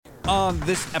On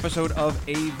this episode of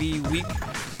AV Week,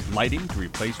 lighting to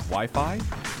replace Wi-Fi,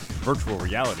 virtual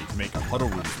reality to make huddle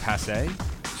rooms passé,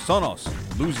 Sonos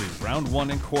loses round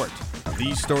one in court.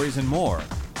 These stories and more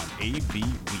on AV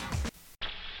Week.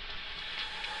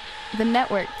 The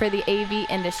network for the AV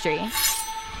industry.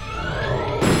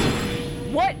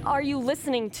 What are you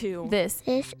listening to? This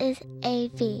is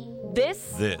AV.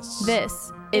 This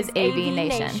is AV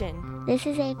Nation. This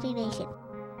is AV Nation.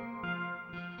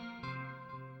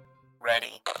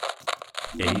 Ready.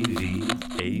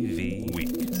 AV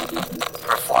Week.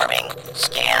 Performing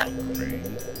scan.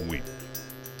 Week.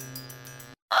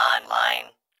 Online.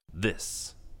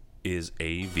 This is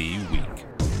AV Week.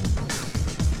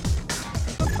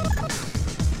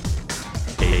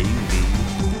 AV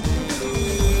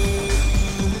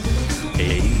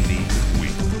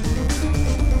Week.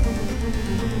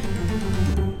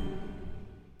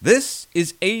 This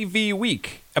is AV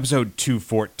Week, episode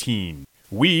 214.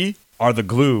 We are the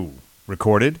glue.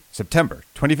 Recorded September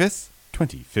 25th,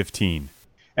 2015.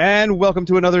 And welcome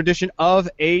to another edition of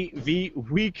AV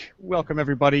Week. Welcome,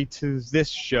 everybody, to this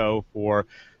show for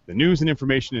the news and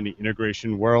information in the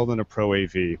integration world and a Pro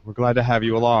AV. We're glad to have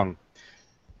you along.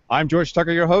 I'm George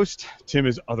Tucker, your host. Tim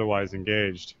is otherwise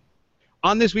engaged.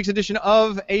 On this week's edition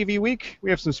of AV Week, we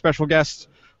have some special guests.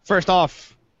 First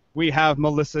off, we have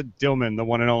Melissa Dillman, the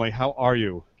one and only. How are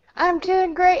you? I'm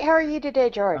doing great. How are you today,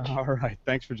 George? All right.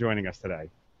 Thanks for joining us today.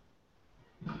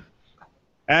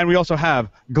 And we also have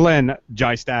Glenn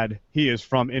Jystad. He is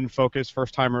from InFocus,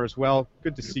 first-timer as well.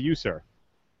 Good to see you, sir.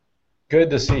 Good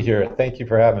to see you here. Thank you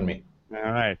for having me. All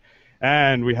right.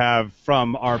 And we have,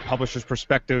 from our Publishers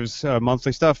Perspectives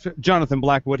monthly stuff, Jonathan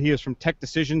Blackwood. He is from Tech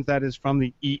Decisions. That is from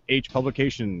the EH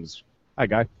Publications. Hi,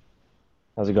 Guy.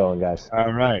 How's it going, guys?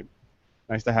 All right.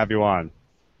 Nice to have you on.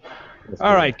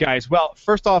 All right, guys. Well,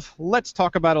 first off, let's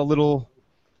talk about a little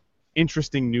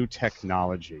interesting new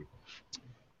technology.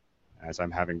 As I'm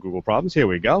having Google problems, here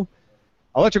we go.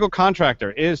 Electrical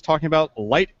Contractor is talking about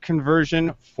light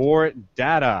conversion for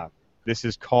data. This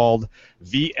is called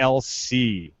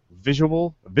VLC,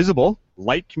 Visible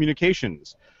Light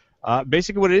Communications.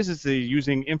 Basically what it is they're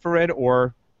using infrared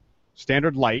or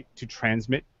standard light to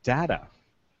transmit data.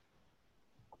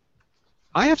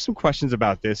 I have some questions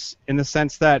about this in the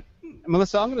sense that,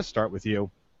 Melissa, I'm going to start with you.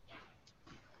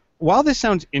 While this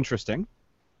sounds interesting,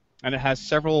 and it has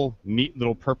several neat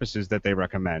little purposes that they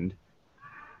recommend,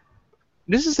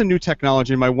 this is a new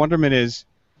technology, and my wonderment is,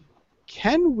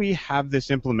 can we have this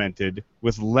implemented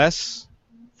with less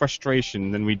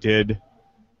frustration than we did,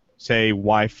 say,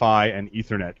 Wi-Fi and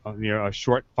Ethernet, a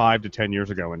short 5 to 10 years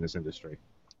ago in this industry?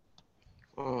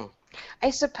 I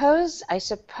suppose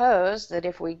that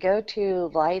if we go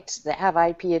to lights that have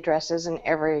IP addresses in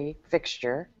every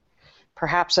fixture,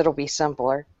 perhaps it'll be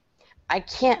simpler. I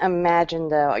can't imagine,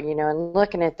 though, and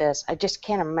looking at this, I just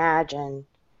can't imagine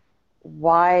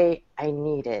why I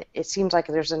need it. It seems like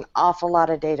there's an awful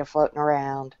lot of data floating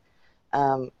around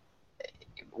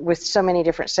with so many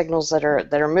different signals that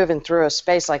are moving through a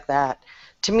space like that.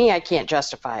 To me, I can't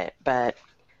justify it, but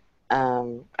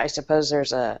I suppose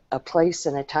there's a place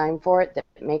and a time for it that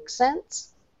makes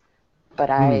sense, but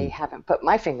I haven't put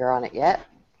my finger on it yet.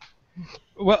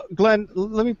 Well, Glenn,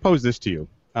 let me pose this to you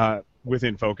with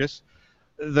InFocus.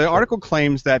 The article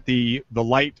claims that the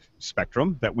light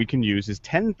spectrum that we can use is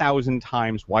 10,000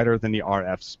 times wider than the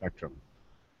RF spectrum,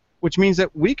 which means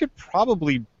that we could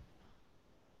probably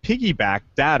piggyback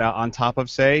data on top of,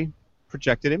 say,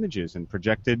 projected images and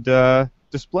projected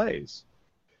displays.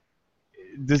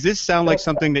 Does this sound like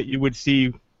something that you would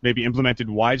see maybe implemented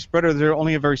widespread, or is there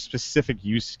only a very specific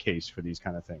use case for these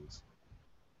kind of things?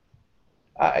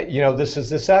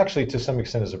 This actually, to some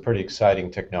extent, is a pretty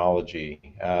exciting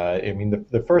technology. I mean,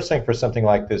 the first thing for something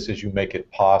like this is you make it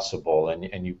possible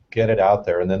and you get it out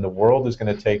there, and then the world is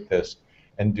going to take this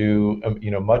and do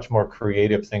much more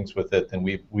creative things with it than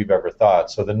we've ever thought.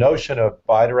 So the notion of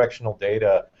bidirectional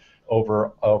data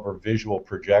over visual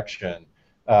projection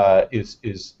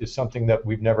is something that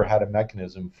we've never had a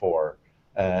mechanism for,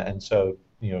 and so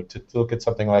to look at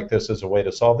something like this as a way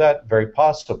to solve that, very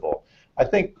possible. I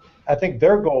think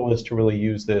their goal is to really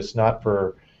use this not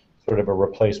for sort of a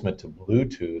replacement to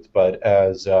Bluetooth, but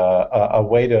as a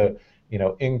way to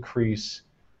increase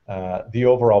the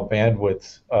overall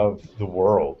bandwidth of the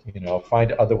world.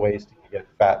 Find other ways to get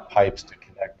fat pipes to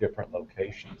connect different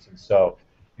locations, and so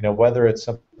whether it's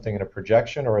something in a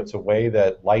projection or it's a way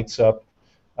that lights up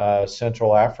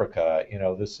Central Africa,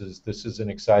 this is an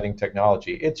exciting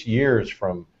technology. It's years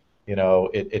from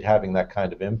it having that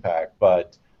kind of impact,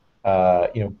 but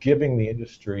giving the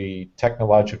industry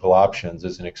technological options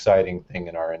is an exciting thing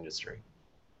in our industry.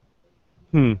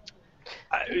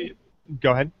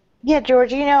 Go ahead. Yeah,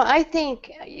 George. I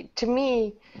think to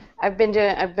me, I've been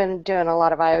doing a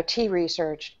lot of IoT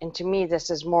research, and to me, this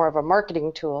is more of a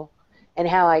marketing tool, and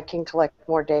how I can collect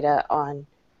more data on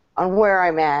where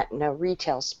I'm at in a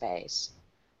retail space,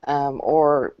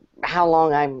 or how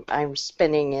long I'm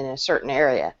spending in a certain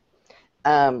area.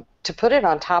 To put it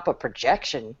on top of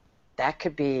projection, that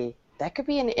could be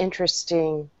an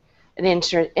interesting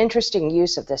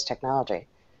use of this technology.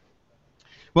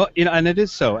 Well, and it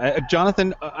is so.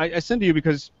 Jonathan, I send to you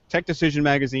because Tech Decision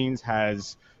Magazines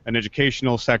has an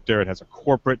educational sector. It has a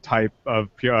corporate type of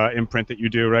imprint that you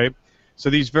do, right? So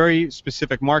these very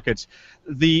specific markets.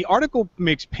 The article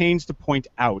makes pains to point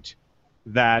out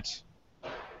that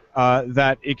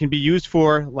that it can be used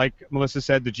for, like Melissa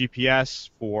said, the GPS,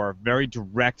 for very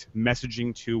direct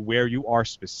messaging to where you are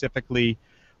specifically.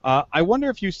 I wonder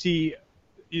if you see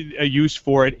a use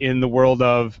for it in the world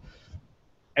of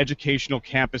educational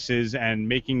campuses and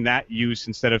making that use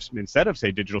instead of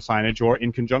say digital signage, or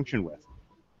in conjunction with.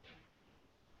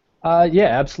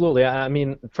 Yeah, absolutely. I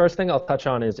mean, first thing I'll touch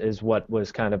on is what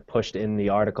was kind of pushed in the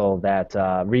article, that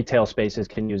retail spaces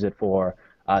can use it for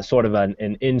sort of an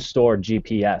in-store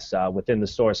GPS within the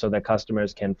store, so that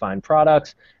customers can find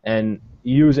products, and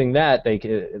using that, they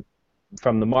can,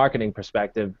 from the marketing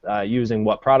perspective, using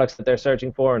what products that they're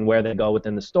searching for and where they go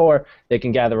within the store, they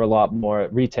can gather a lot more.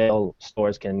 Retail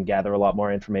stores can gather a lot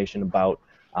more information about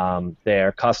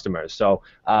their customers. So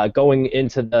going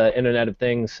into the Internet of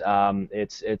Things,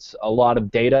 it's a lot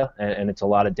of data, and it's a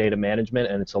lot of data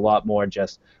management, and it's a lot more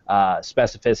just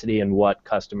specificity in what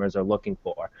customers are looking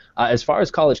for. As far as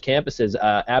college campuses,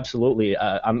 absolutely.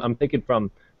 I'm thinking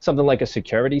from something like a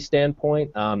security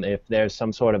standpoint. If there's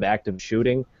some sort of active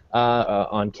shooting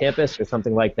on campus or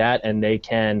something like that, and they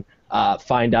can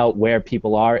find out where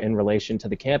people are in relation to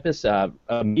the campus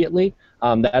immediately,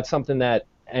 that's something that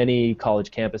any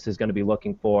college campus is going to be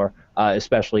looking for,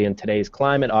 especially in today's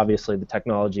climate. Obviously, the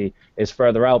technology is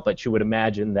further out, but you would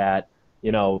imagine that,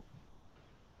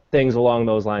 things along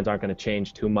those lines aren't going to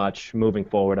change too much moving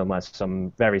forward unless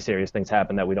some very serious things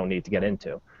happen that we don't need to get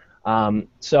into.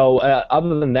 So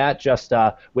other than that, just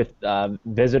with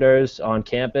visitors on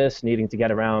campus needing to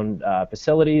get around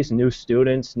facilities, new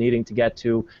students needing to get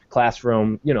to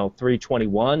classroom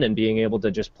 321 and being able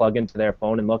to just plug into their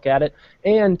phone and look at it,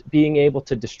 and being able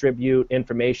to distribute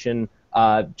information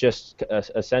just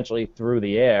essentially through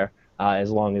the air,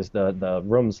 as long as the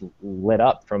room's lit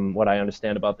up, from what I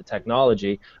understand about the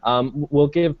technology, will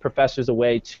give professors a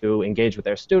way to engage with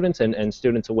their students, and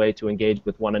students a way to engage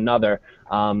with one another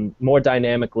more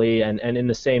dynamically, and in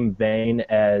the same vein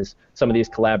as some of these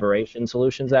collaboration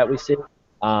solutions that we see.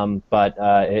 But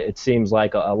it seems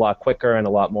like a lot quicker and a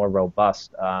lot more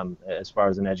robust as far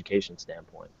as an education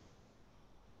standpoint.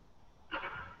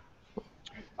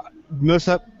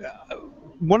 Melissa,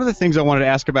 one of the things I wanted to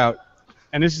ask about,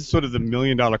 and this is sort of the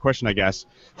million-dollar question, I guess.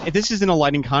 This is in a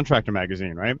lighting contractor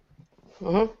magazine, right?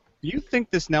 Mm-hmm. Do you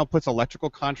think this now puts electrical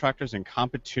contractors in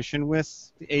competition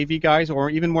with the AV guys, or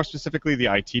even more specifically the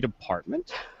IT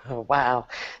department? Oh, wow.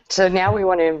 So now we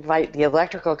want to invite the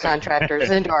electrical contractors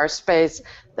into our space.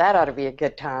 That ought to be a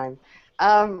good time.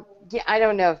 Yeah, I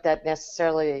don't know if that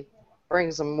necessarily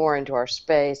brings them more into our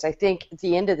space. I think at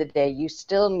the end of the day, you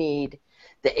still need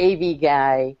the AV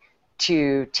guy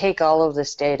to take all of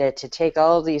this data, to take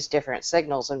all of these different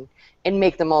signals and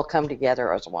make them all come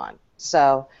together as one.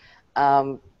 So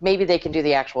maybe they can do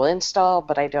the actual install,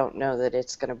 but I don't know that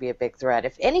it's going to be a big threat.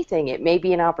 If anything, it may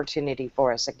be an opportunity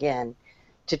for us again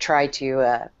to try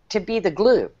to be the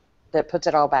glue that puts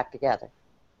it all back together.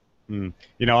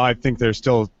 I think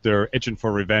they're itching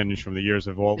for revenge from the years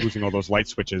of losing all those light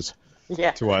switches.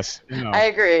 Yeah. To us. I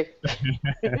agree.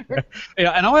 Yeah,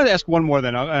 and I wanted to ask one more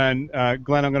then, and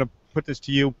Glenn, I'm going to put this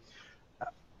to you.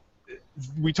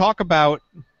 We talk about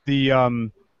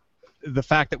the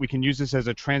fact that we can use this as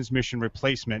a transmission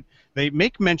replacement. They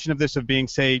make mention of this of being,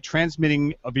 say,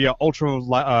 transmitting via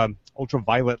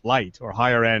ultraviolet light or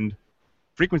higher end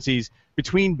frequencies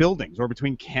between buildings or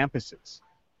between campuses.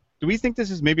 Do we think this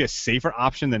is maybe a safer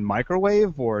option than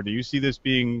microwave, or do you see this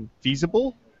being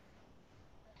feasible?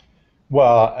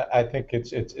 Well, I think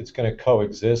it's going to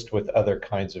coexist with other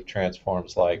kinds of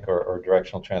transforms, or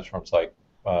directional transforms like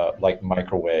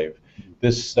microwave.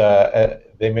 This they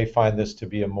may find this to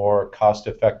be a more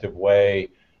cost-effective way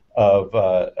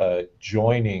of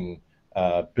joining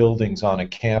buildings on a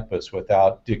campus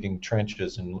without digging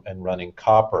trenches and running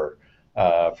copper,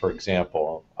 for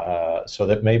example. So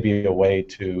that may be a way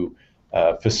to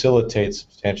facilitate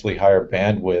substantially higher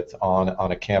bandwidth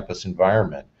on a campus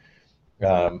environment.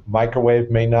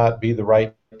 Microwave may not be the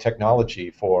right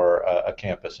technology for a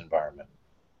campus environment.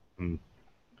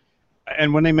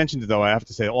 And when they mentioned it, though, I have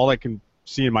to say, all I can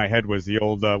see in my head was the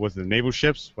old, was the naval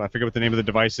ships? I forget what the name of the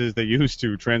devices they used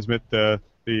to transmit the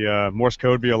Morse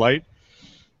code via light.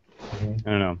 I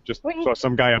don't know. Just saw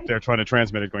some guy up there trying to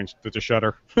transmit it, going to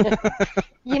shutter.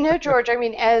 You know, George, I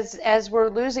mean, as we're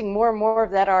losing more and more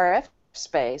of that RF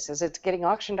space, as it's getting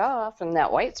auctioned off in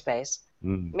that white space,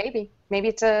 maybe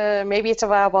it's a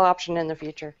viable option in the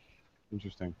future.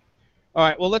 Interesting. All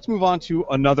right, well, let's move on to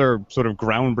another sort of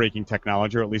groundbreaking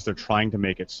technology, or at least they're trying to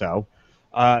make it so.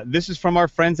 This is from our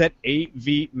friends at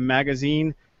AV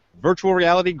Magazine. Virtual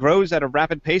reality grows at a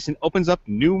rapid pace and opens up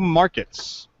new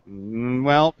markets.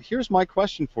 Well, here's my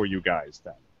question for you guys,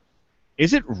 then.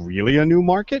 Is it really a new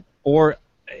market, or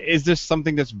is this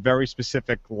something that's very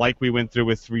specific, like we went through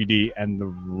with 3D and the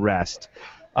rest?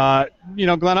 Glenn,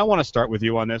 I want to start with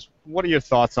you on this. What are your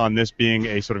thoughts on this being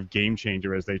a sort of game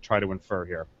changer, as they try to infer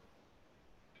here?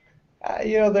 I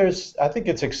think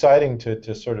it's exciting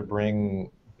to sort of bring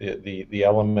the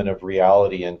element of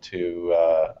reality into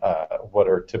what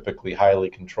are typically highly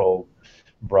controlled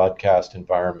broadcast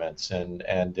environments, and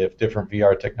if different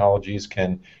VR technologies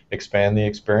can expand the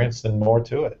experience, then more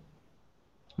to it.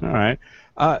 All right.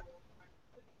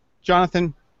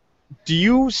 Jonathan, do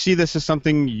you see this as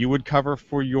something you would cover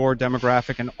for your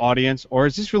demographic and audience, or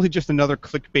is this really just another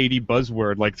clickbaity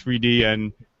buzzword like 3D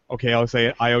and, okay, I'll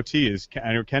say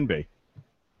IoT can be?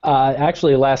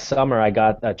 Actually, last summer I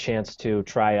got a chance to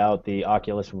try out the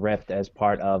Oculus Rift as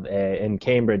part of in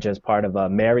Cambridge as part of a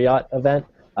Marriott event.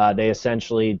 They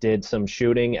essentially did some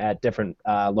shooting at different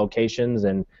locations,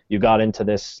 and you got into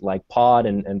this like pod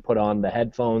and put on the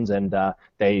headphones, and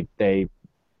they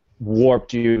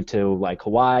warped you to like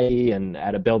Hawaii and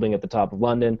at a building at the top of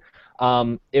London.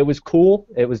 It was cool.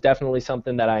 It was definitely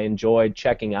something that I enjoyed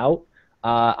checking out.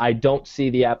 I don't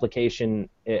see the application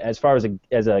as far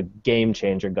as a game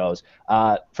changer goes.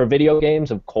 For video games,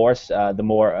 of course, the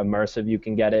more immersive you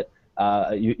can get it,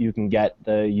 you can get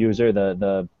the user,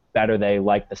 the better they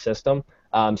like the system.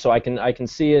 So I can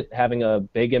see it having a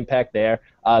big impact there.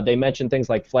 They mentioned things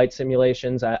like flight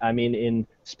simulations. I mean, in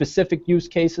specific use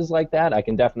cases like that, I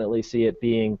can definitely see it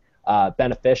being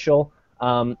beneficial.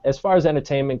 As far as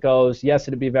entertainment goes, yes,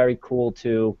 it'd be very cool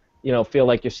to feel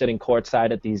like you're sitting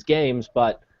courtside at these games,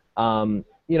 but a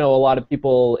lot of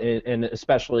people, and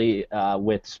especially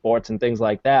with sports and things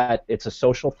like that, it's a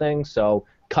social thing. So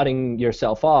cutting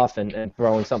yourself off and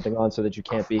throwing something on so that you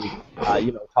can't be,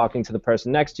 talking to the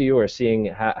person next to you or seeing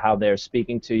how they're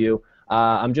speaking to you.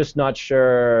 I'm just not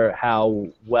sure how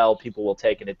well people will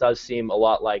take it. It does seem a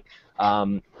lot like,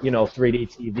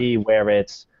 3D TV, where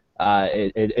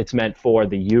it's meant for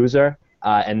the user,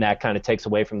 and that kind of takes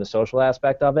away from the social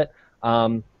aspect of it.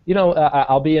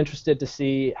 I'll be interested to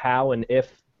see how and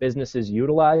if businesses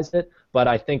utilize it, but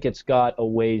I think it's got a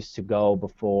ways to go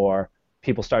before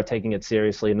people start taking it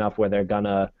seriously enough where they're going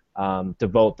to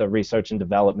devote the research and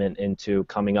development into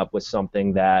coming up with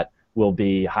something that will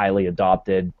be highly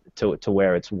adopted to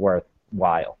where it's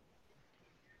worthwhile.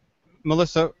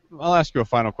 Melissa, I'll ask you a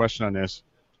final question on this.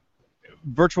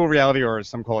 Virtual reality, or as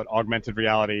some call it, augmented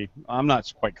reality, I'm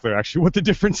not quite clear actually what the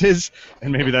difference is,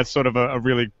 and maybe that's sort of a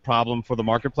really problem for the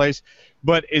marketplace.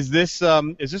 But is this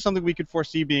something we could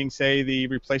foresee being, say, the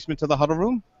replacement to the huddle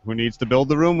room? Who needs to build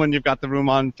the room when you've got the room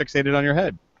fixated on your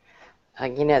head?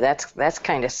 That's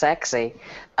kind of sexy.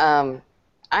 I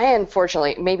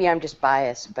unfortunately, maybe I'm just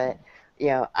biased, but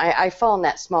I fall in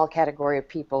that small category of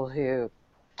people who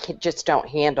just don't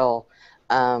handle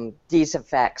these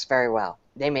effects very well.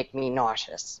 They make me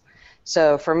nauseous.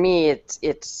 So for me,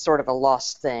 it's sort of a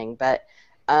lost thing. But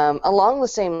along the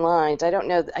same lines, I don't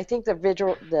know. I think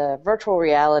the virtual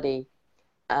reality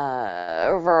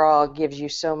overall gives you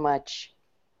so much.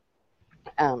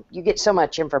 You get so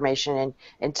much information,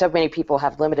 and so many people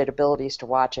have limited abilities to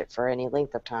watch it for any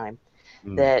length of time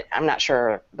that I'm not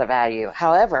sure the value.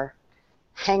 However,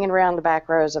 hanging around the back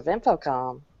rows of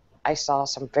Infocom, I saw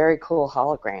some very cool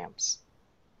holograms.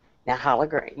 Now,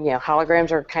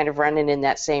 holograms are kind of running in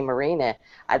that same arena.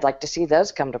 I'd like to see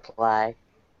those come to play.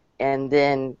 And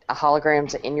then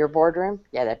holograms in your boardroom,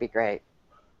 yeah, that'd be great.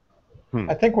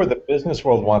 I think where the business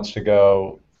world wants to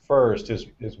go first is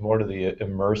more to the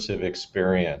immersive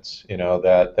experience.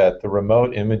 That the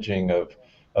remote imaging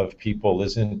of people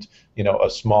isn't a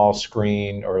small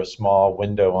screen or a small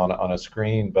window on a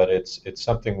screen, but it's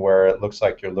something where it looks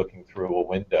like you're looking through a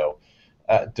window.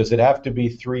 Does it have to be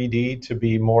 3D to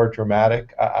be more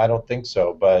dramatic? I don't think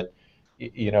so. But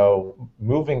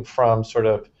moving from sort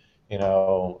of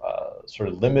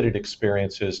limited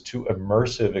experiences to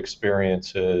immersive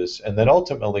experiences, and then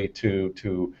ultimately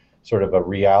to sort of a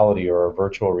reality or a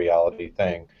virtual reality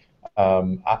thing,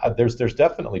 There's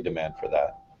definitely demand for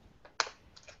that.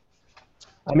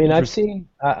 I mean, I've seen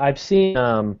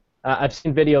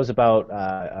videos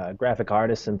about graphic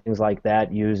artists and things like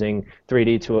that using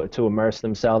 3D to immerse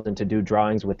themselves and to do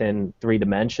drawings within 3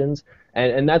 dimensions,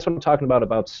 and that's what I'm talking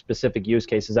about specific use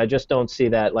cases. I just don't see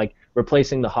that, like,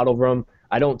 replacing the huddle room.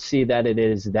 I don't see that it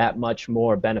is that much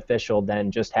more beneficial than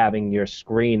just having your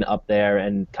screen up there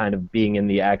and kind of being in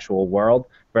the actual world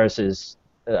versus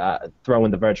throwing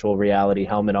the virtual reality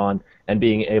helmet on and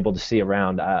being able to see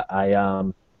around.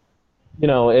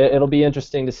 It'll be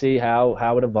interesting to see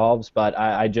how it evolves, but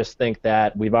I just think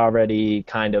that we've already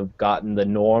kind of gotten the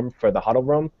norm for the huddle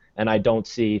room, and I don't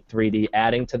see 3D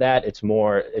adding to that. It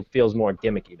feels more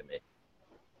gimmicky to me.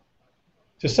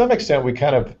 To some extent,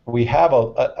 we have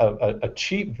a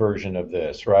cheap version of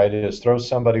this, right? It is throw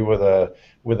somebody with an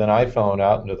iPhone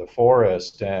out into the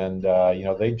forest, and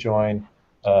they join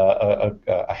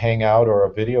a hangout or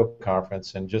a video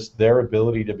conference, and just their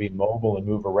ability to be mobile and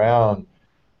move around,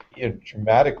 it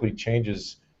dramatically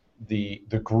changes the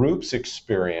group's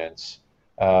experience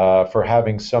for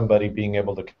having somebody being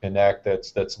able to connect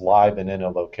that's live and in a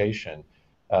location.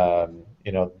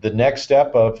 The next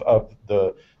step of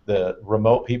the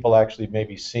remote people actually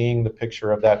maybe seeing the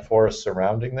picture of that forest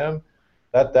surrounding them,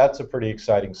 that's a pretty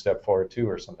exciting step forward too,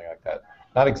 or something like that.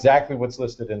 Not exactly what's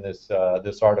listed in this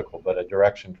article, but a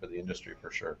direction for the industry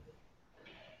for sure.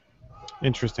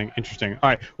 Interesting. All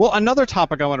right. Well, another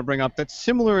topic I want to bring up that's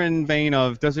similar in vein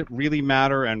of does it really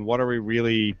matter and what are we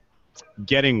really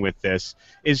getting with this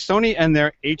is Sony and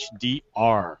their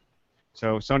HDR.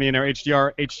 So Sony and their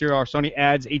HDR, Sony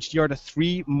adds HDR to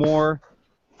 3 more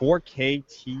 4K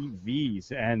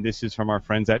TVs, and this is from our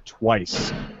friends at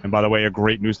Twice. And by the way, a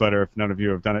great newsletter if none of you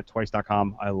have done it,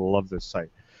 twice.com. I love this site.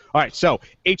 All right, so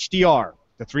HDR,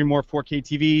 the 3 more 4K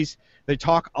TVs. They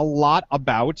talk a lot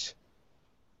about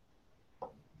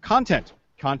content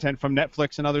from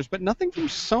Netflix and others, but nothing from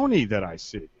Sony that I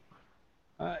see.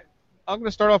 I'm going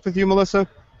to start off with you, Melissa.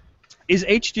 Is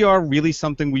HDR really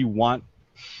something we want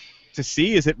to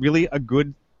see? Is it really a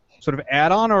good sort of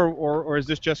add-on, or is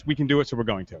this just we can do it, so we're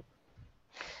going to?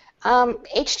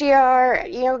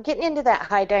 HDR, getting into that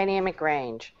high dynamic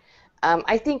range,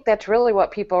 I think that's really what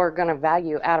people are going to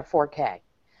value out of 4K.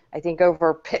 I think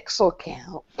over pixel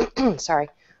count,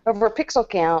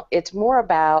 it's more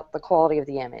about the quality of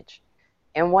the image.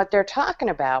 And what they're talking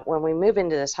about when we move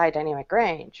into this high dynamic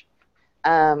range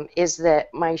is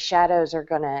that my shadows are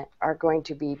going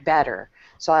to be better.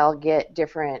 So I'll get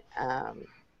different. I'm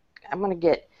going to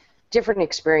get different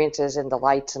experiences in the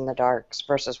lights and the darks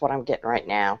versus what I'm getting right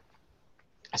now.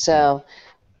 So,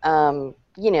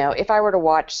 if I were to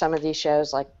watch some of these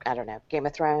shows, like, I don't know, Game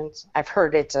of Thrones, I've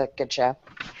heard it's a good show.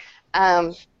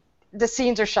 The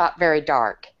scenes are shot very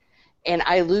dark, and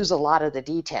I lose a lot of the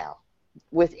detail.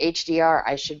 With HDR,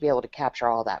 I should be able to capture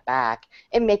all that back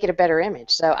and make it a better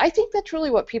image. So I think that's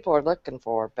really what people are looking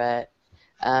for, but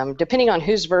depending on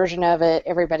whose version of it,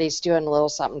 everybody's doing a little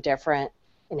something different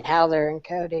in how they're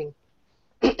encoding.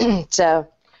 So,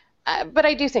 but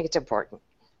I do think it's important.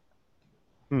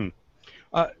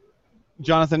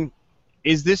 Jonathan,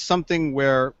 is this something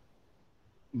where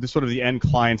the sort of the end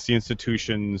clients, the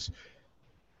institutions,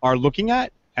 are looking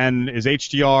at? And is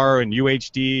HDR and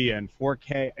UHD and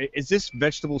 4K, is this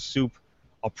vegetable soup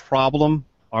a problem?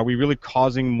 Are we really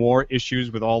causing more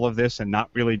issues with all of this and not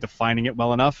really defining it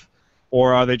well enough?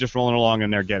 Or are they just rolling along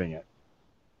and they're getting it?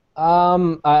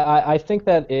 I think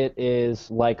that it is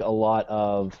like a lot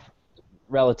of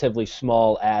relatively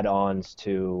small add-ons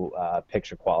to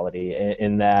picture quality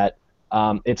in that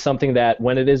it's something that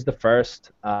when it is the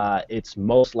first, it's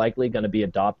most likely going to be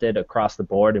adopted across the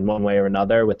board in one way or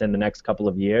another within the next couple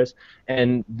of years.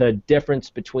 And the difference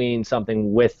between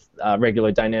something with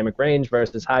regular dynamic range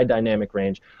versus high dynamic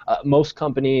range, most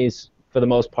companies, for the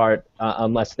most part,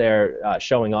 unless they're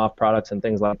showing off products and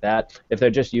things like that, if they're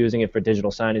just using it for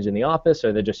digital signage in the office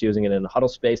or they're just using it in a huddle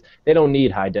space, they don't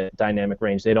need high dynamic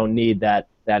range. They don't need that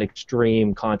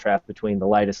extreme contrast between the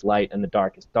lightest light and the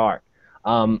darkest dark.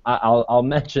 I'll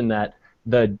mention that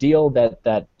the deal that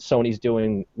Sony's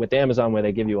doing with Amazon, where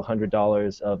they give you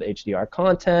 $100 of HDR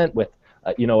content with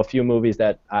a few movies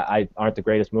that aren't the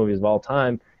greatest movies of all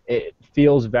time, it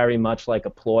feels very much like a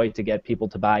ploy to get people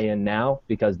to buy in now,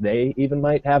 because they even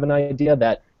might have an idea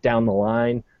that down the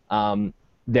line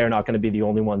they're not going to be the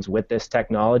only ones with this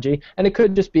technology. And it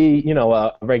could just be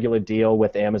a regular deal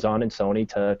with Amazon and Sony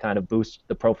to kind of boost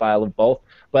the profile of both.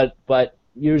 But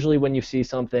usually when you see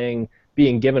something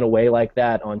being given away like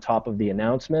that on top of the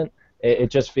announcement, it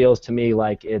just feels to me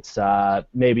like it's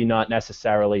maybe not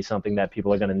necessarily something that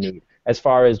people are going to need. As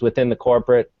far as within the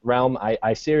corporate realm,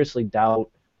 I seriously doubt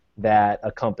that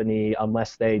a company,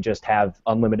 unless they just have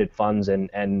unlimited funds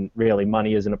and really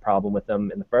money isn't a problem with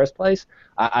them in the first place,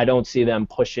 I don't see them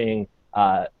pushing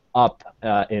up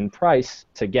in price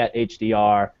to get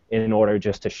HDR in order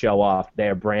just to show off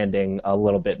their branding a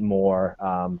little bit more,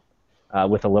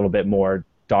 with a little bit more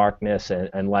darkness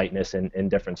and lightness in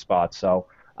different spots. So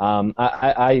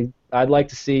I'd like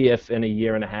to see if in a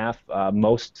year and a half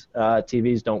most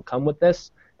TVs don't come with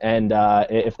this, and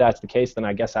if that's the case, then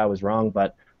I guess I was wrong.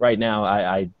 But right now,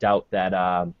 I doubt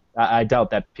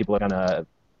that people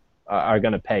are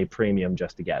gonna pay premium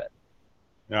just to get it.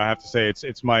 No, I have to say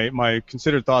it's my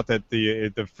considered thought that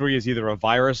the free is either a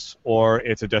virus or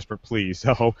it's a desperate plea.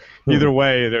 So either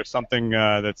way, there's something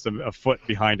that's afoot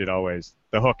behind it always.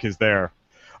 The hook is there.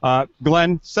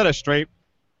 Glenn, set us straight.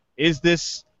 Is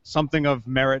this something of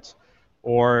merit,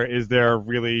 or is there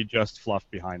really just fluff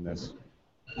behind this?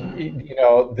 You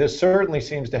know, this certainly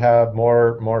seems to have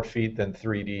more feet than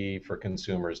 3D for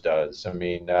consumers does. I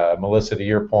mean, Melissa, to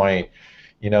your point,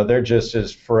 you know, there just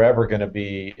is forever going to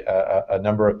be a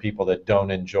number of people that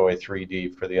don't enjoy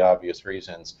 3D for the obvious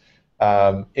reasons.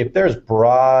 If there's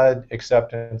broad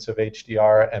acceptance of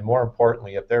HDR, and more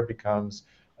importantly, if there becomes,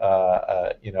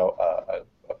 you know,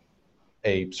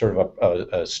 a sort of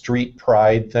a street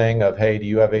pride thing of, hey, do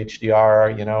you have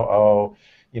HDR? You know, oh,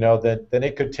 you know, then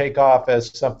it could take off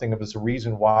as something of as a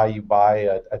reason why you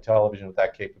buy a television with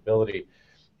that capability.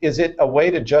 Is it a way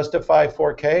to justify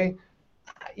 4K?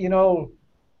 You know,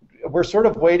 we're sort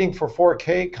of waiting for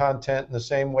 4K content in the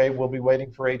same way we'll be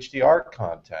waiting for HDR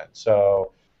content.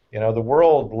 So, you know, the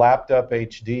world lapped up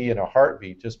HD in a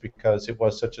heartbeat just because it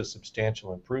was such a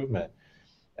substantial improvement.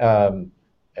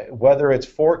 Whether it's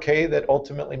 4K that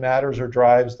ultimately matters or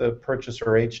drives the purchase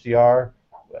or HDR,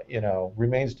 you know,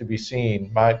 remains to be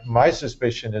seen. My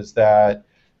suspicion is that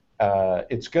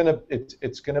it's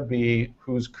gonna be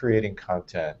who's creating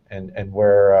content and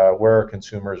where are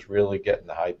consumers really getting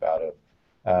the hype out of.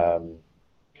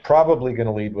 Probably going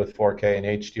to lead with 4K, and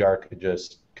HDR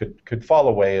could fall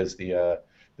away as the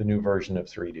new version of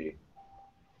 3D.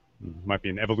 Might be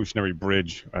an evolutionary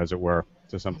bridge, as it were,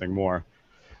 to something more.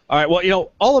 All right, well, you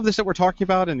know, all of this that we're talking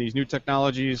about and these new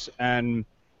technologies, and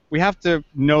we have to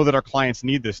know that our clients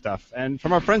need this stuff. And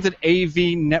from our friends at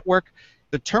AV Network,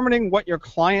 determining what your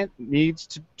client needs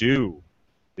to do,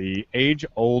 the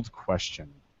age-old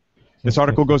question. This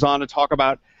article goes on to talk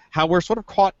about how we're sort of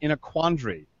caught in a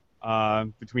quandary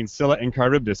between Scylla and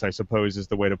Charybdis, I suppose is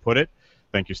the way to put it.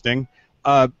 Thank you, Sting.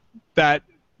 That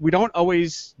we don't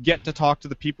always get to talk to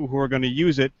the people who are going to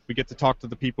use it. We get to talk to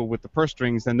the people with the purse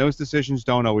strings, and those decisions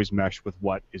don't always mesh with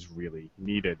what is really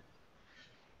needed.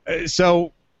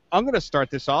 So I'm going to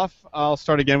start this off. I'll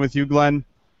start again with you, Glenn.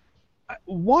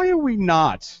 Why are we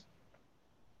not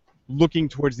looking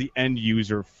towards the end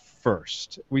user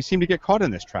first? We seem to get caught in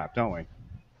this trap, don't we?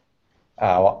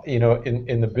 You know,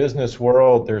 in the business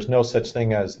world, there's no such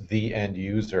thing as the end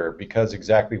user, because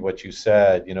exactly what you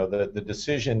said, you know, the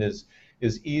decision is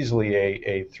easily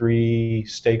a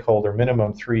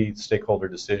minimum three stakeholder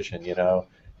decision, you know.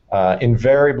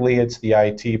 Invariably, it's the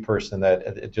IT person that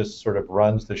it just sort of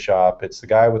runs the shop. It's the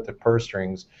guy with the purse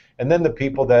strings, and then the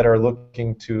people that are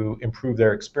looking to improve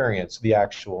their experience, the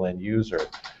actual end user.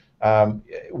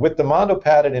 With the Mondo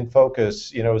Padded in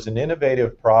Focus, you know, it was an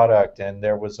innovative product, and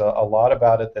there was a lot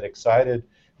about it that excited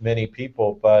many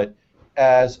people. But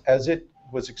as it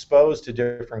was exposed to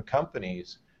different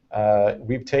companies,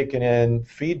 we've taken in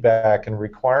feedback and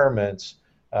requirements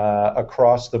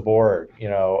across the board, you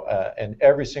know, and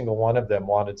every single one of them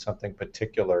wanted something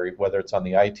particular, whether it's on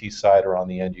the IT side or on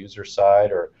the end user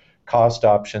side or cost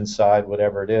option side,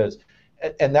 whatever it is.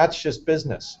 And that's just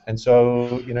business. And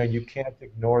so, you know, you can't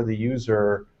ignore the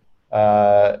user,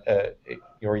 or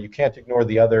you can't ignore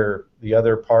the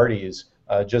other parties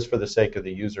just for the sake of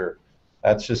the user.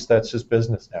 That's just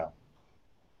business now.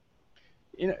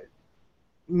 You know,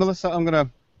 Melissa, I'm going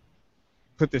to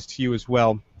put this to you as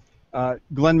well.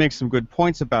 Glenn makes some good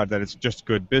points about that. It's just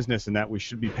good business and that we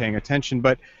should be paying attention.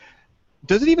 But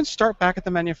does it even start back at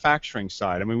the manufacturing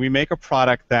side? I mean, we make a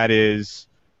product that is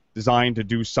designed to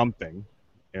do something,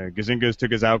 gazingas to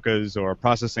gazaukas or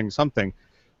processing something.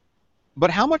 But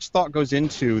how much thought goes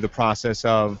into the process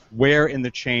of where in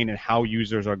the chain and how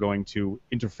users are going to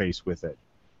interface with it?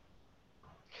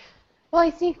 Well, I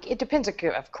think it depends,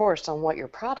 of course, on what your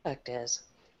product is.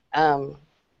 And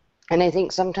I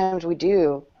think sometimes we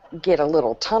do get a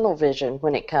little tunnel vision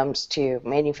when it comes to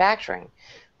manufacturing.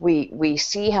 We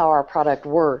see how our product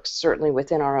works, certainly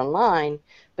within our own line,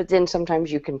 but then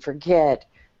sometimes you can forget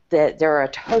that there are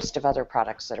a host of other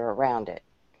products that are around it.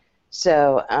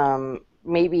 So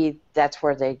maybe that's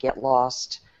where they get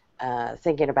lost.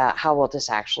 thinking about how will this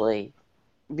actually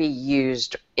be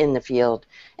used in the field.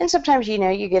 And sometimes,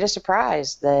 you get a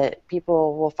surprise that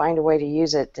people will find a way to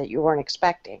use it that you weren't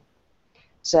expecting.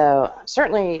 So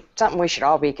certainly something we should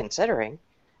all be considering.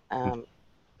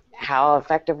 How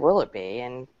effective will it be,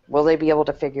 and will they be able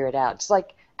to figure it out? It's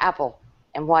like Apple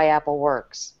and why Apple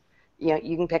works.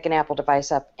 You can pick an Apple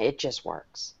device up, it just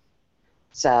works.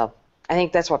 So I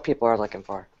think that's what people are looking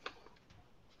for.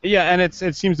 Yeah, and it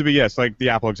seems to be, yes, like the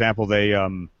Apple example, they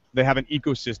have an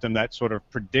ecosystem that sort of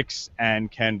predicts and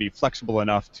can be flexible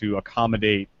enough to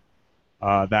accommodate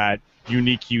that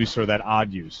unique use or that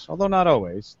odd use, although not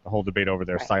always. The whole debate over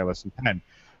their stylus and pen.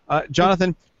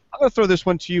 Jonathan, I'm going to throw this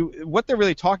one to you. What they're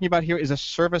really talking about here is a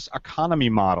service economy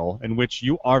model in which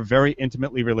you are very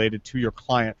intimately related to your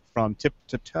client from tip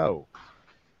to toe.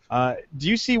 Do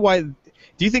you see why?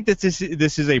 Do you think that this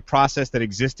is a process that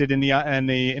existed in the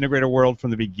integrator world from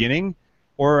the beginning,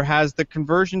 or has the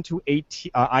conversion to IT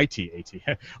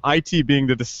being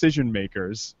the decision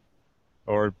makers,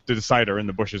 or the decider in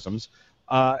the Bushisms,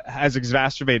 has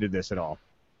exacerbated this at all?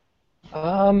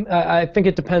 I think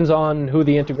it depends on who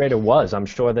the integrator was. I'm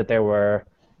sure that there were,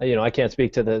 I can't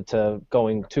speak to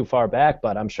going too far back,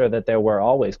 but I'm sure that there were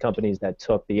always companies that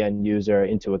took the end user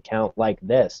into account like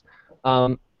this.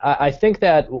 I think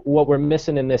that what we're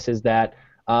missing in this is that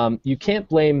you can't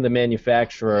blame the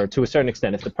manufacturer to a certain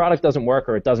extent. If the product doesn't work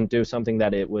or it doesn't do something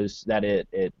that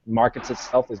it markets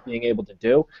itself as being able to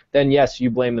do, then yes, you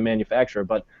blame the manufacturer.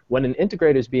 But when an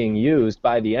integrator is being used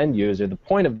by the end user, the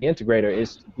point of the integrator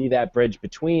is to be that bridge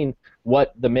between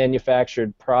what the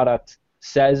manufactured product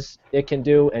says it can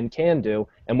do and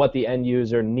what the end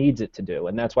user needs it to do.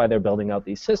 And that's why they're building out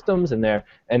these systems, and they're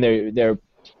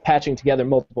patching together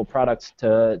multiple products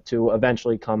to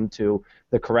eventually come to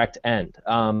the correct end.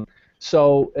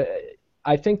 So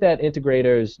I think that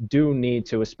integrators do need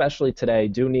to, especially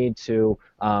today,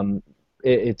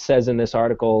 it says in this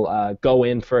article, go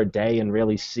in for a day and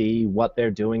really see what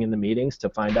they're doing in the meetings to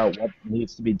find out what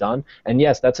needs to be done. And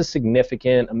yes, that's a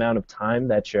significant amount of time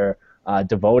that you're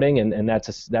devoting, and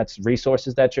that's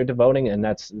resources that you're devoting, and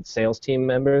that's sales team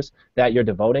members that you're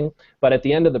devoting. But at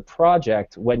the end of the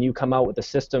project, when you come out with a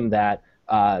system that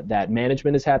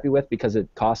management is happy with because it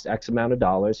costs X amount of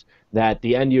dollars, that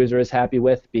the end user is happy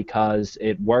with because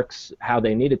it works how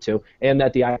they need it to, and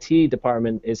that the IT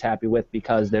department is happy with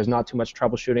because there's not too much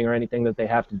troubleshooting or anything that they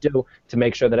have to do to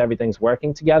make sure that everything's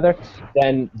working together,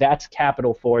 then that's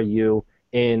capital for you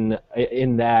in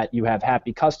that you have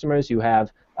happy customers, you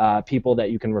have people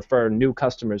that you can refer new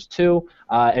customers to,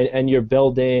 and you're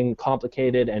building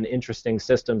complicated and interesting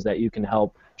systems that you can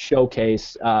help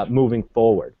showcase moving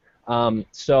forward.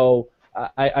 So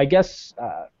I guess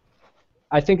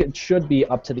I think it should be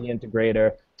up to the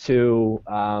integrator to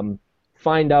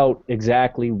find out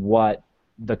exactly what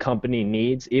the company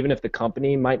needs, even if the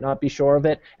company might not be sure of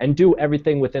it, and do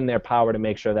everything within their power to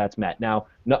make sure that's met. Now,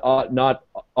 not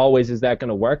always is that going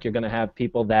to work. You're going to have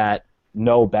people that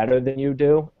know better than you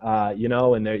do, and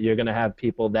you're going to have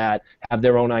people that have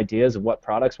their own ideas of what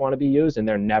products want to be used, and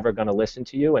they're never going to listen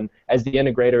to you. And as the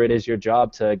integrator, it is your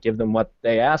job to give them what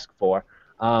they ask for.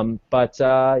 I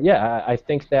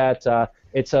think that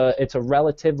it's a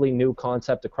relatively new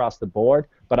concept across the board,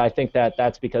 but I think that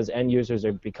that's because end users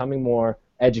are becoming more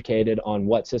educated on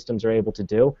what systems are able to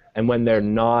do, and when they're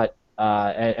not,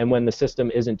 and when the system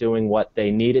isn't doing what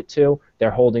they need it to, they're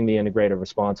holding the integrator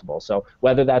responsible. So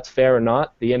whether that's fair or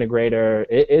not, the integrator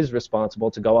is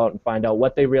responsible to go out and find out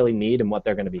what they really need and what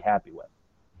they're going to be happy with.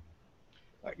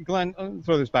 Glenn, I'll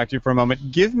throw this back to you for a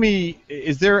moment.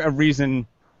 Is there a reason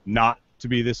not to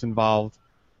be this involved?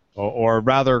 Or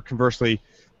rather, conversely,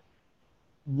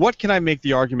 what can I make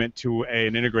the argument to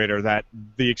an integrator that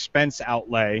the expense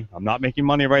outlay, I'm not making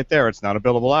money right there, it's not a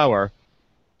billable hour,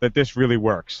 that this really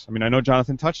works? I mean, I know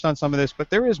Jonathan touched on some of this,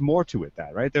 but there is more to it,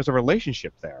 right? There's a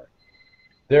relationship there.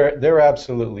 There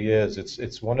absolutely is.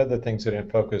 It's one of the things that in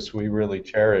Focus we really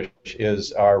cherish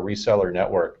is our reseller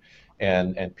network,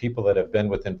 and people that have been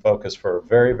with InFocus for a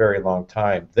very, very long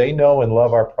time. They know and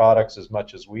love our products as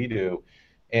much as we do,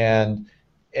 and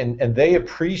they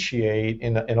appreciate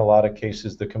in a lot of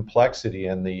cases the complexity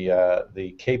and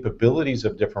the capabilities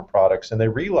of different products, and they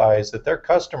realize that their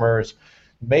customers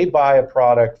may buy a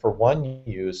product for one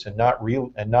use and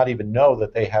not even know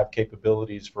that they have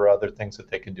capabilities for other things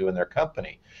that they can do in their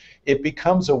company. It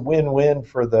becomes a win-win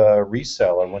for the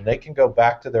reseller when they can go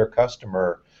back to their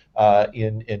customer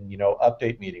in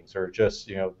update meetings, or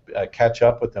just catch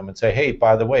up with them and say, hey,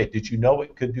 by the way, did you know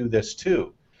it could do this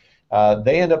too?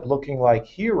 They end up looking like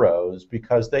heroes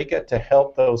because they get to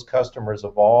help those customers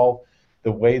evolve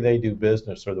the way they do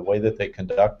business or the way that they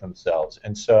conduct themselves.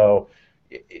 And so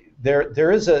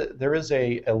there is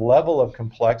a level of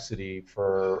complexity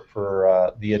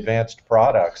for the advanced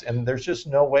products, and there's just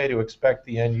no way to expect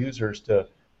the end users to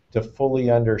fully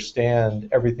understand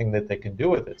everything that they can do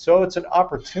with it. So it's an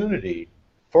opportunity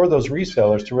for those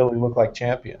resellers to really look like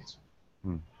champions.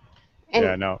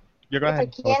 Yeah, no. You go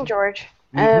ahead. If I can, George.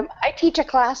 I teach a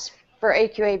class for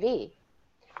AQAV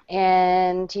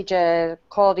and teach a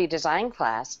quality design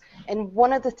class. And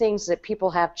one of the things that people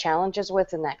have challenges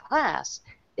with in that class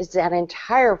is that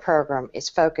entire program is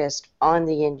focused on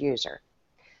the end user.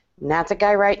 Not the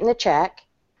guy writing the check,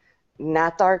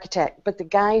 not the architect, but the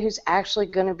guy who's actually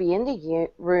going to be in the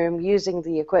room using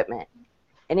the equipment.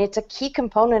 And it's a key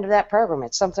component of that program.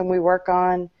 It's something we work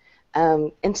on.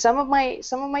 And some of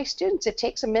my students, it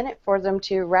takes a minute for them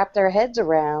to wrap their heads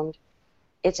around.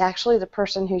 It's actually the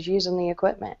person who's using the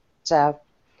equipment. So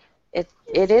it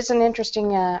is an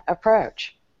interesting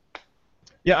approach.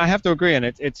 Yeah, I have to agree, and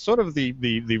it's sort of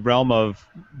the realm of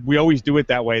we always do it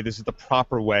that way. This is the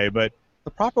proper way, but the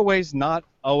proper way is not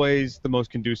always the most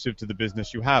conducive to the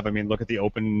business you have. I mean, look at the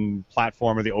open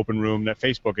platform or the open room that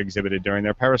Facebook exhibited during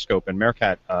their Periscope and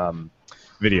Meerkat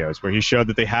videos, where he showed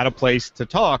that they had a place to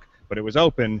talk, but it was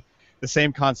open. The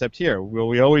same concept here. Will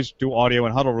we always do audio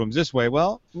and huddle rooms this way?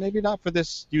 Well, maybe not for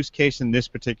this use case in this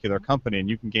particular company, and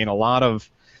you can gain a lot of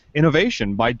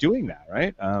innovation by doing that,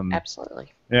 right?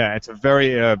 Absolutely. Yeah, it's a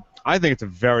very, I think it's a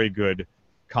very good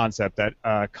concept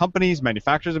that companies,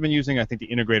 manufacturers have been using. I think the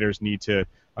integrators need to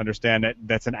understand that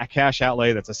that's a cash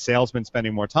outlay, that's a salesman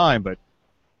spending more time, but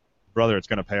brother, it's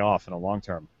going to pay off in the long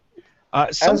term.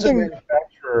 As a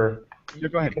manufacturer, you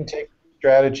can take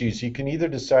strategies. You can either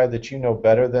decide that you know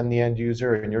better than the end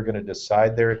user and you're going to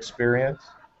decide their experience,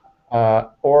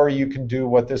 or you can do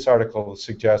what this article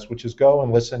suggests, which is go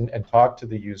and listen and talk to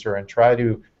the user and try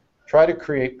to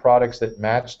create products that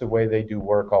match the way they do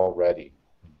work already,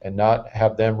 and not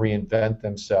have them reinvent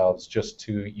themselves just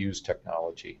to use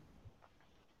technology.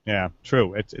 Yeah,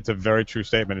 true. It's a very true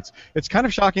statement. It's kind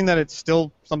of shocking that it's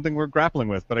still something we're grappling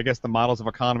with, but I guess the models of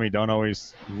economy don't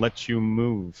always let you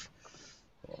move.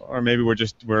 Or maybe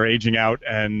we're aging out,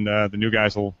 and the new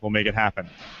guys will make it happen.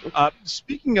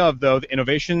 Speaking of, though, the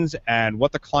innovations and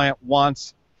what the client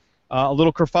wants, a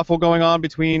little kerfuffle going on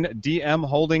between DM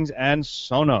Holdings and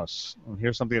Sonos. And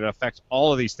here's something that affects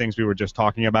all of these things we were just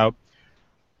talking about.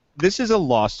 This is a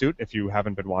lawsuit, if you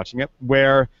haven't been watching it,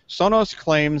 where Sonos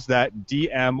claims that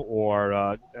DM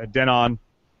or Denon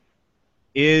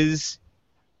is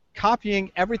copying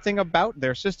everything about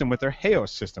their system with their Heos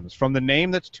systems, from the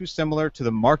name that's too similar to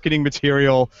the marketing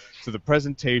material to the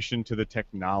presentation to the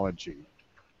technology.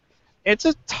 It's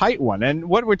a tight one, and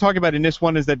what we're talking about in this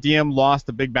one is that DM lost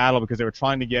a big battle because they were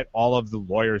trying to get all of the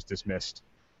lawyers dismissed.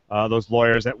 Those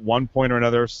lawyers at one point or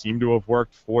another seem to have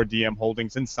worked for DM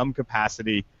Holdings in some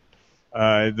capacity.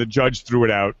 The judge threw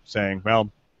it out, saying, well,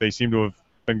 they seem to have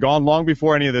been gone long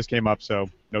before any of this came up, so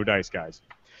no dice, guys.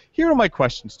 Here are my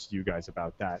questions to you guys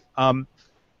about that.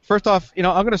 First off, I'm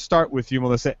going to start with you,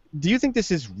 Melissa. Do you think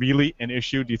this is really an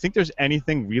issue? Do you think there's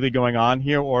anything really going on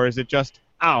here, or is it just,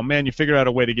 oh, man, you figured out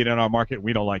a way to get in our market,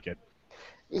 we don't like it?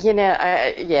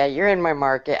 Yeah, you're in my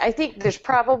market. I think there's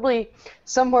probably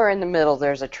somewhere in the middle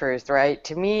there's a truth, right?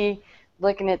 To me,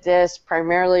 looking at this,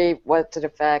 primarily what's it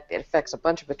affect? It affects a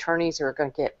bunch of attorneys who are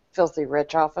going to get filthy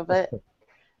rich off of it.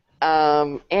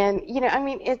 And,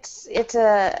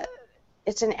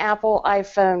 it's an Apple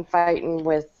iPhone fighting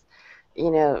with,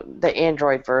 the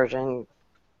Android version.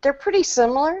 They're pretty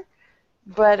similar,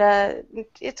 but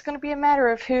it's going to be a matter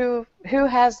of who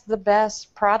has the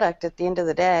best product at the end of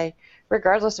the day,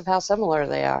 regardless of how similar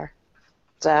they are.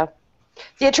 So,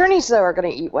 the attorneys, though, are going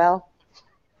to eat well.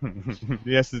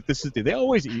 Yes, they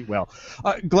always eat well.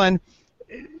 Glenn,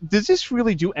 does this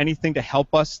really do anything to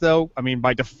help us, though? I mean,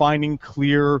 by defining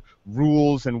clear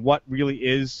rules and what really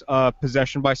is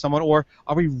possession by someone, or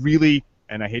are we really,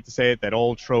 and I hate to say it, that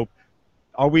old trope,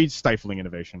 are we stifling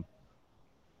innovation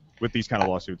with these kind of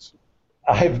lawsuits?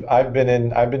 I've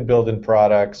been building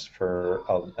products for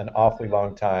an awfully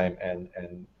long time,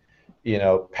 and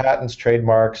patents,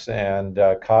 trademarks, and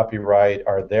copyright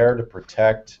are there to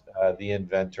protect the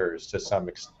inventors to some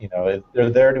extent. They're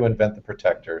there to invent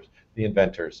the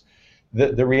inventors.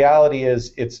 The reality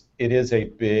is it is a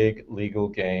big legal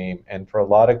game, and for a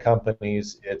lot of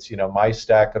companies, it's my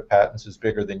stack of patents is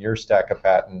bigger than your stack of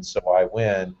patents, so I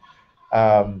win.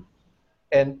 And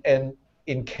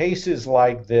in cases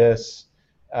like this,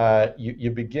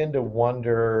 you begin to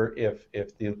wonder if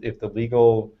the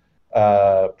legal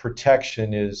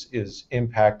protection is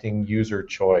impacting user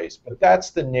choice. But that's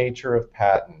the nature of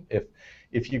patent.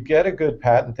 If you get a good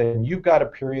patent, then you've got a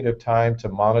period of time to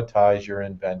monetize your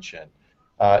invention.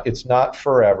 It's not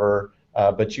forever,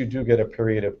 but you do get a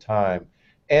period of time.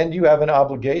 And you have an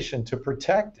obligation to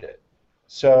protect it.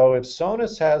 So if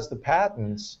Sonos has the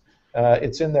patents,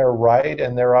 it's in their right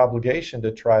and their obligation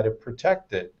to try to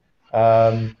protect it.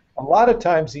 A lot of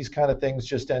times these kind of things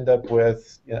just end up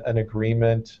with an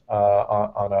agreement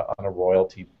on a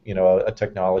royalty, a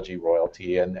technology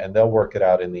royalty, and they'll work it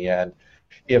out in the end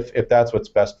if that's what's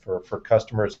best for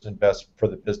customers and best for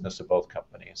the business of both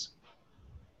companies.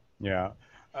 Yeah.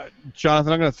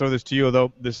 Jonathan, I'm going to throw this to you,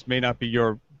 although this may not be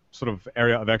your sort of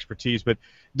area of expertise, but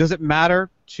does it matter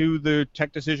to the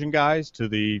tech decision guys, to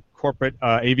the corporate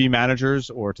AV managers,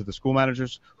 or to the school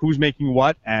managers who's making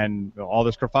what and all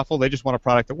this kerfuffle? They just want a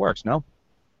product that works, no?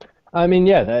 I mean,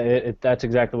 yeah, that's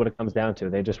exactly what it comes down to.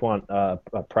 They just want a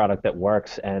product that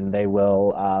works, and they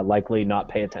will likely not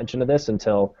pay attention to this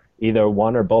until either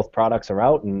one or both products are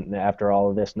out, and after all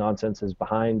of this nonsense is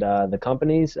behind the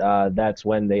companies, that's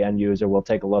when the end user will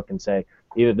take a look and say,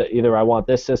 either I want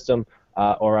this system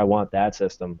or I want that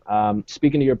system.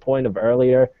 Speaking to your point of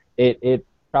earlier, it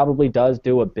probably does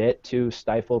do a bit to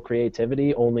stifle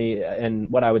creativity, and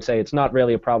what I would say, it's not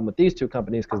really a problem with these two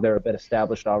companies because they're a bit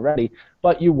established already,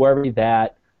 but you worry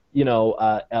that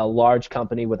a large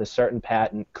company with a certain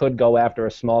patent could go after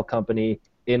a small company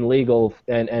in legal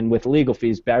and with legal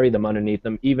fees bury them underneath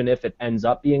them, even if it ends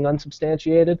up being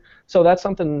unsubstantiated. So that's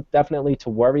something definitely to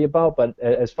worry about, but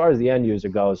as far as the end user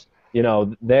goes,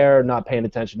 they're not paying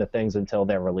attention to things until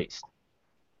they're released.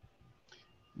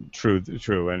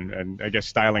 True, and I guess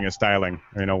styling is styling.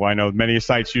 I know many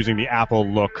sites using the Apple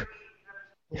look.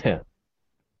 Yeah.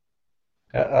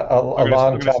 A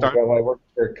long time ago, I worked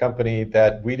for a company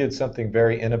that we did something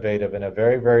very innovative, and a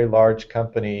very, very large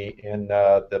company in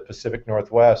the Pacific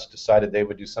Northwest decided they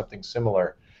would do something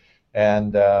similar.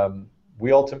 And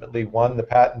we ultimately won the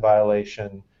patent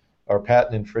violation or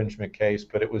patent infringement case,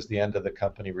 but it was the end of the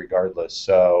company regardless.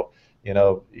 So,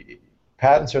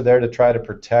 patents are there to try to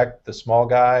protect the small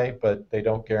guy, but they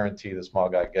don't guarantee the small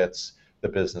guy gets the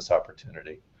business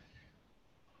opportunity.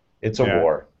 It's a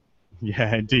war.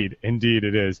 Yeah, indeed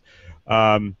it is.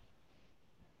 Sorry,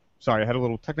 I had a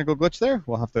little technical glitch there.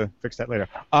 We'll have to fix that later.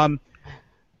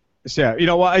 So yeah,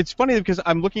 it's funny because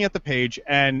I'm looking at the page,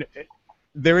 and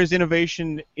there is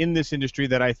innovation in this industry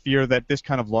that I fear that this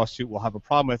kind of lawsuit will have a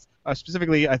problem with.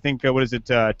 Specifically, I think,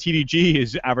 TDG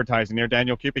is advertising there,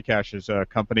 Daniel Kipikash's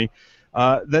company,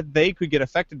 that they could get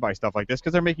affected by stuff like this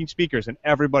because they're making speakers, and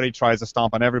everybody tries to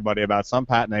stomp on everybody about some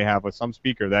patent they have with some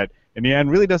speaker that, in the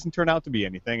end, really doesn't turn out to be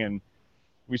anything, and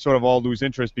we sort of all lose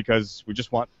interest because we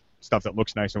just want stuff that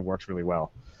looks nice and works really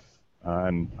well.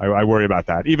 And I worry about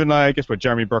that. Even, I guess,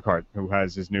 Jeremy Burkhart, who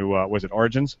has his new, was it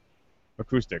Origins?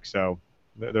 Acoustic, so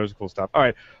there's cool stuff. All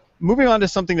right, moving on to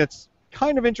something that's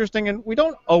kind of interesting, and we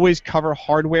don't always cover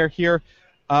hardware here,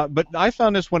 but I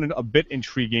found this one a bit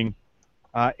intriguing.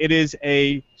 It is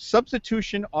a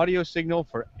substitution audio signal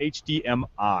for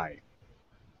HDMI.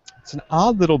 It's an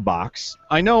odd little box.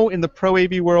 I know in the Pro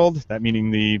AV world, that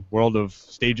meaning the world of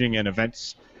staging and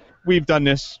events, we've done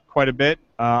this quite a bit.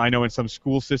 I know in some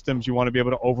school systems you want to be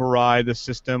able to override the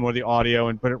system or the audio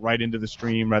and put it right into the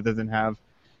stream rather than have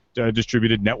a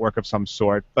distributed network of some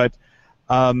sort. But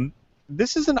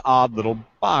this is an odd little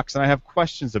box, and I have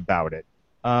questions about it.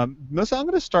 Melissa, I'm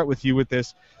going to start with you with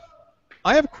this.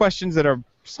 I have questions that are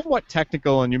somewhat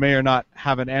technical, and you may or not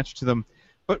have an answer to them,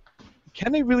 but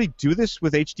can they really do this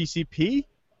with HDCP?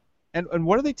 And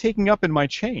what are they taking up in my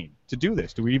chain to do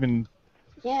this? Do we even...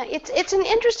 Yeah, it's an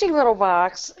interesting little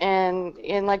box, and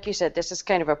like you said, this is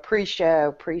kind of a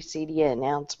pre-show, pre-CDA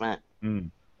announcement.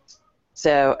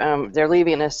 So they're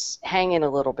leaving us hanging a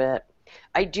little bit.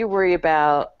 I do worry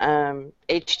about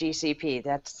HDCP.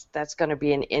 That's going to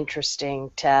be an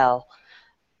interesting tell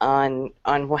on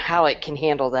how it can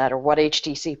handle that, or what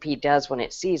HDCP does when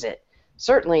it sees it.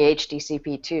 Certainly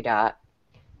HDCP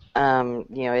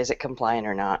 2.0, is it compliant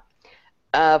or not?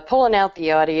 Pulling out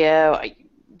the audio,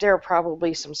 there are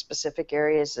probably some specific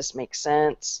areas this makes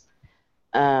sense.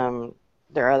 There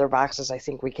are other boxes I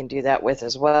think we can do that with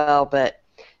as well, but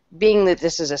being that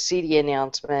this is a CD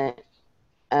announcement,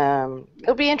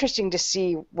 it'll be interesting to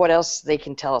see what else they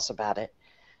can tell us about it.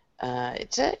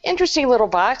 It's an interesting little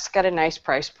box, got a nice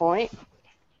price point,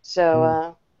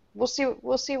 so we'll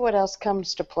see what else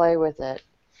comes to play with it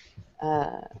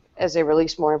as they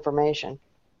release more information.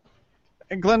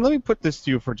 And Glenn, let me put this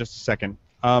to you for just a second.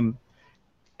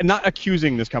 Not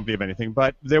accusing this company of anything,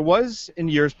 but there was in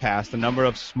years past a number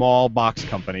of small box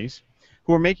companies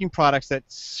who were making products that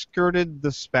skirted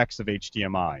the specs of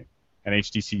HDMI and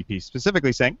HDCP,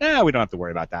 specifically saying, we don't have to worry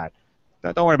about that.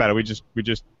 Don't worry about it. We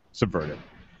just subvert it.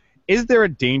 is there a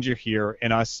danger here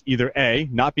in us either A,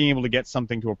 not being able to get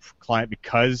something to a client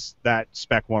because that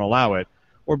spec won't allow it,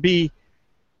 or B,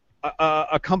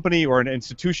 a company or an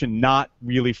institution not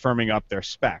really firming up their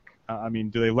spec? I mean,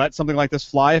 do they let something like this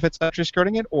fly if it's actually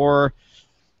skirting it, or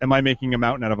am I making a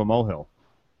mountain out of a molehill?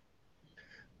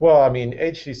 Well, I mean,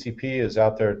 HTCP is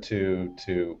out there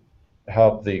to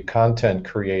help the content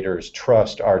creators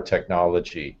trust our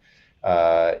technology.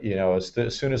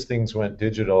 As soon as things went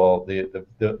digital,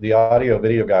 the audio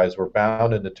video guys were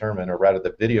bound and determined, or rather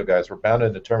the video guys were bound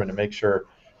and determined to make sure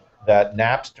that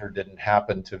Napster didn't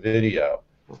happen to video.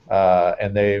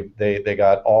 And they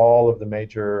got all of the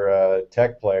major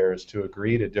tech players to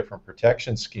agree to different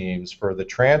protection schemes for the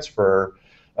transfer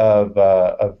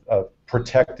of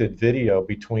protected video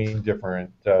between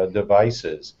different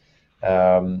devices.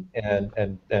 And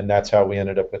that's how we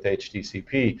ended up with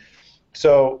HTCP.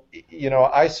 So,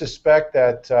 I suspect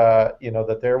that,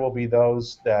 that there will be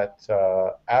those that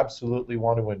absolutely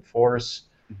want to enforce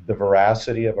the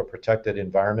veracity of a protected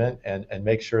environment and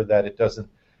make sure that it doesn't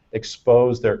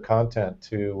expose their content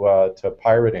to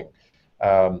pirating.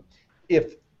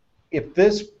 If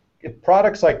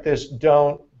products like this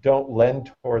don't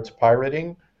lend towards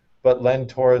pirating, but lend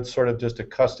towards sort of just a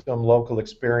custom local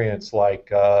experience like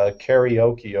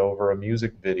karaoke over a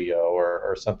music video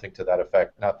or something to that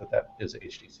effect. Not that that is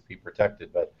HTTP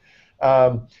protected, but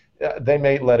they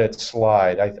may let it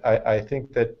slide. I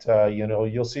think that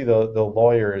you'll see the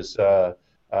lawyers, the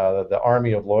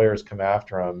army of lawyers come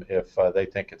after them if they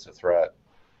think it's a threat.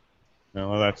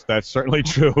 No, that's certainly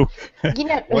true.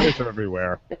 Lawyers are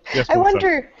everywhere. Yes, I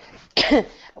wonder.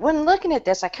 When looking at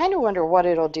this, I kind of wonder what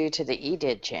it'll do to the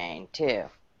EDID chain too.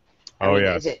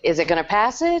 Yes. Is it going to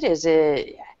pass it? Is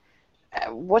it?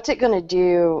 What's it going to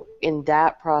do in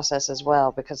that process as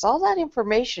well? Because all that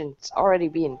information's already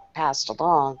being passed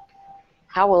along.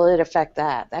 How will it affect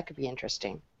that? That could be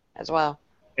interesting as well.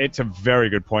 It's a very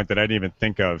good point that I didn't even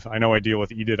think of. I know I deal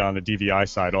with EDID on the DVI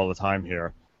side all the time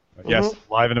here. Yes,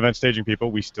 live and event staging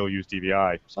people, we still use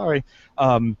DVI. Sorry.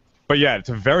 But yeah, it's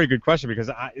a very good question because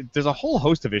there's a whole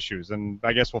host of issues, and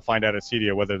I guess we'll find out at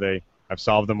CEDIA whether they have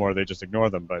solved them or they just ignore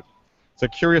them. But it's a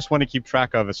curious one to keep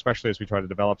track of, especially as we try to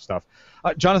develop stuff.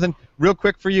 Jonathan, real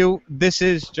quick for you, this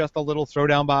is just a little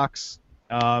throwdown box.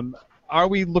 Are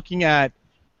we looking at,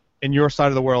 in your side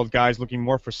of the world, guys, looking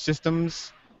more for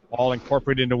systems all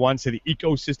incorporated into one, say the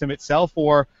ecosystem itself,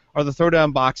 or are the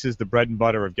throwdown boxes the bread and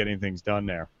butter of getting things done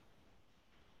there?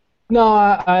 No,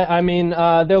 I mean,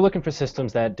 they're looking for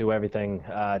systems that do everything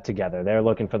together. They're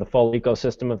looking for the full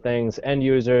ecosystem of things. End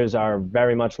users are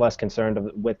very much less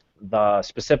concerned with the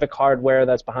specific hardware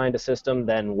that's behind a system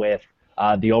than with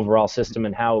the overall system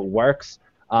and how it works.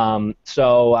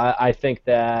 So I think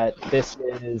that this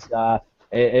is,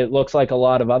 it looks like a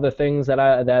lot of other things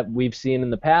that we've seen in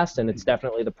the past, and it's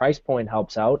definitely the price point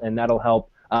helps out, and that'll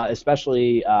help,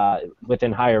 especially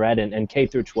within higher ed and K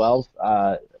through 12.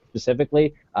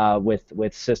 Specifically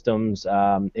with systems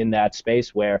in that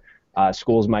space where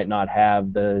schools might not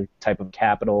have the type of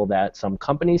capital that some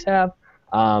companies have.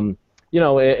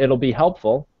 It'll be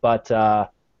helpful, but for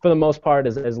the most part,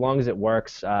 as long as it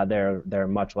works, they're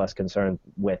much less concerned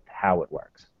with how it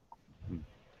works. All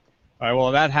right,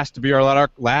 well, that has to be our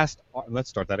last. Let's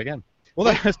start that again. Well,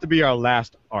 that has to be our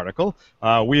last article.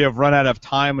 We have run out of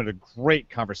time and a great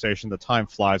conversation. The time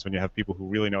flies when you have people who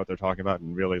really know what they're talking about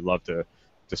and really love to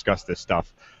discuss this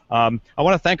stuff. I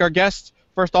want to thank our guests.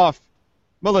 First off,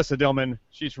 Melissa Dillman.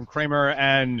 She's from Kramer,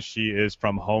 and she is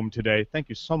from home today. Thank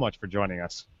you so much for joining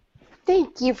us.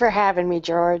 Thank you for having me,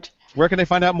 George. Where can they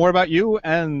find out more about you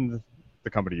and the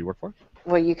company you work for?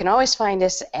 Well, you can always find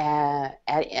us at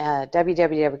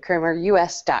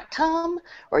www.kramerus.com,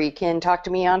 or you can talk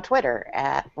to me on Twitter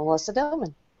at Melissa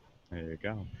Dillman. There you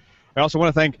go. I also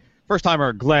want to thank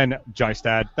first-timer Glenn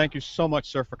Jystad. Thank you so much,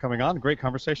 sir, for coming on. Great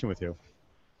conversation with you.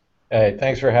 Hey,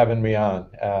 thanks for having me on.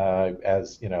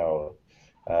 As you know,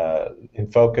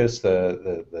 in focus,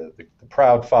 the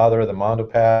proud father of the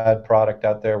MondoPad product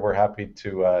out there, we're happy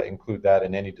to include that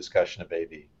in any discussion of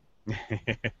AV.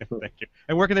 Thank you.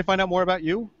 And where can they find out more about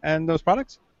you and those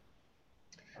products?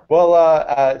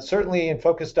 Well, certainly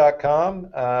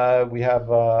infocus.com. We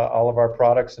have all of our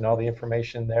products and all the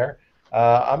information there.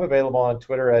 I'm available on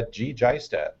Twitter at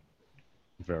 @GJystad.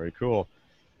 Very cool.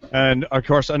 And, of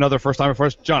course, another first-timer for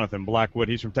us, Jonathan Blackwood.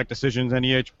 He's from Tech Decisions,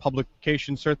 NEH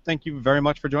Publications. Sir, thank you very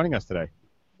much for joining us today.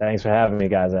 Thanks for having me,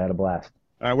 guys. I had a blast.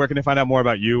 Where can they find out more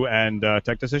about you and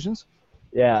Tech Decisions?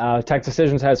 Yeah, Tech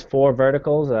Decisions has 4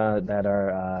 verticals that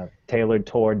are tailored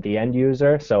toward the end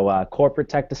user. So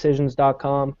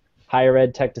corporatetechdecisions.com,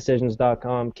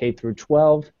 higheredtechdecisions.com, K through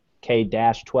 12,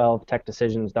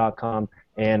 K-12techdecisions.com,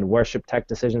 and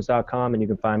worshiptechdecisions.com, and you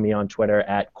can find me on Twitter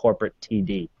at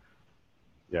corporatetd.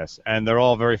 Yes, and they're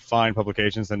all very fine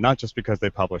publications, and not just because they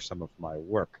publish some of my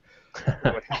work.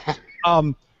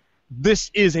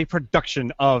 This is a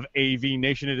production of AV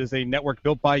Nation. It is a network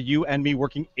built by you and me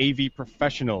working AV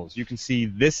professionals. You can see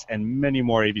this and many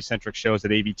more AV-centric shows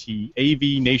at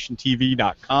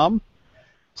avnationtv.com.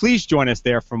 Please join us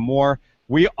there for more.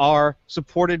 We are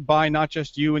supported by not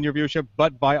just you and your viewership,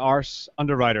 but by our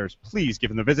underwriters. Please give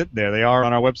them a visit. There they are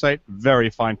on our website. Very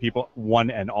fine people, one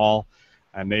and all.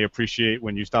 And they appreciate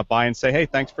when you stop by and say, hey,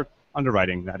 thanks for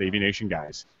underwriting that AV Nation,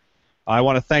 guys. I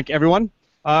want to thank everyone.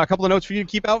 A couple of notes for you to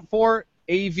keep out for.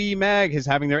 AV Mag is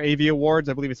having their AV Awards.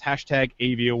 I believe it's hashtag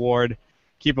AV Award.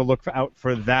 Keep a look out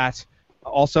for that.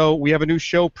 Also, we have a new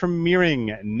show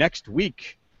premiering next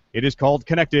week. It is called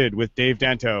Connected with Dave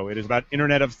Danto. It is about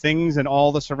Internet of Things and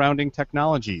all the surrounding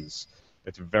technologies.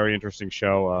 It's a very interesting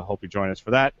show. Hope you join us for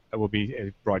that. It will be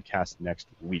a broadcast next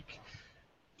week.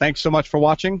 Thanks so much for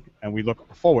watching, and we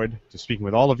look forward to speaking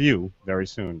with all of you very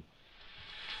soon.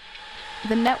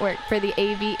 The network for the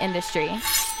AV industry.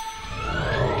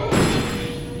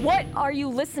 What are you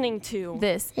listening to?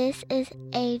 This This is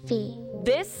AV.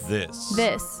 This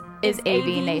is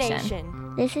AV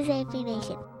Nation. This is AV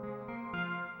Nation.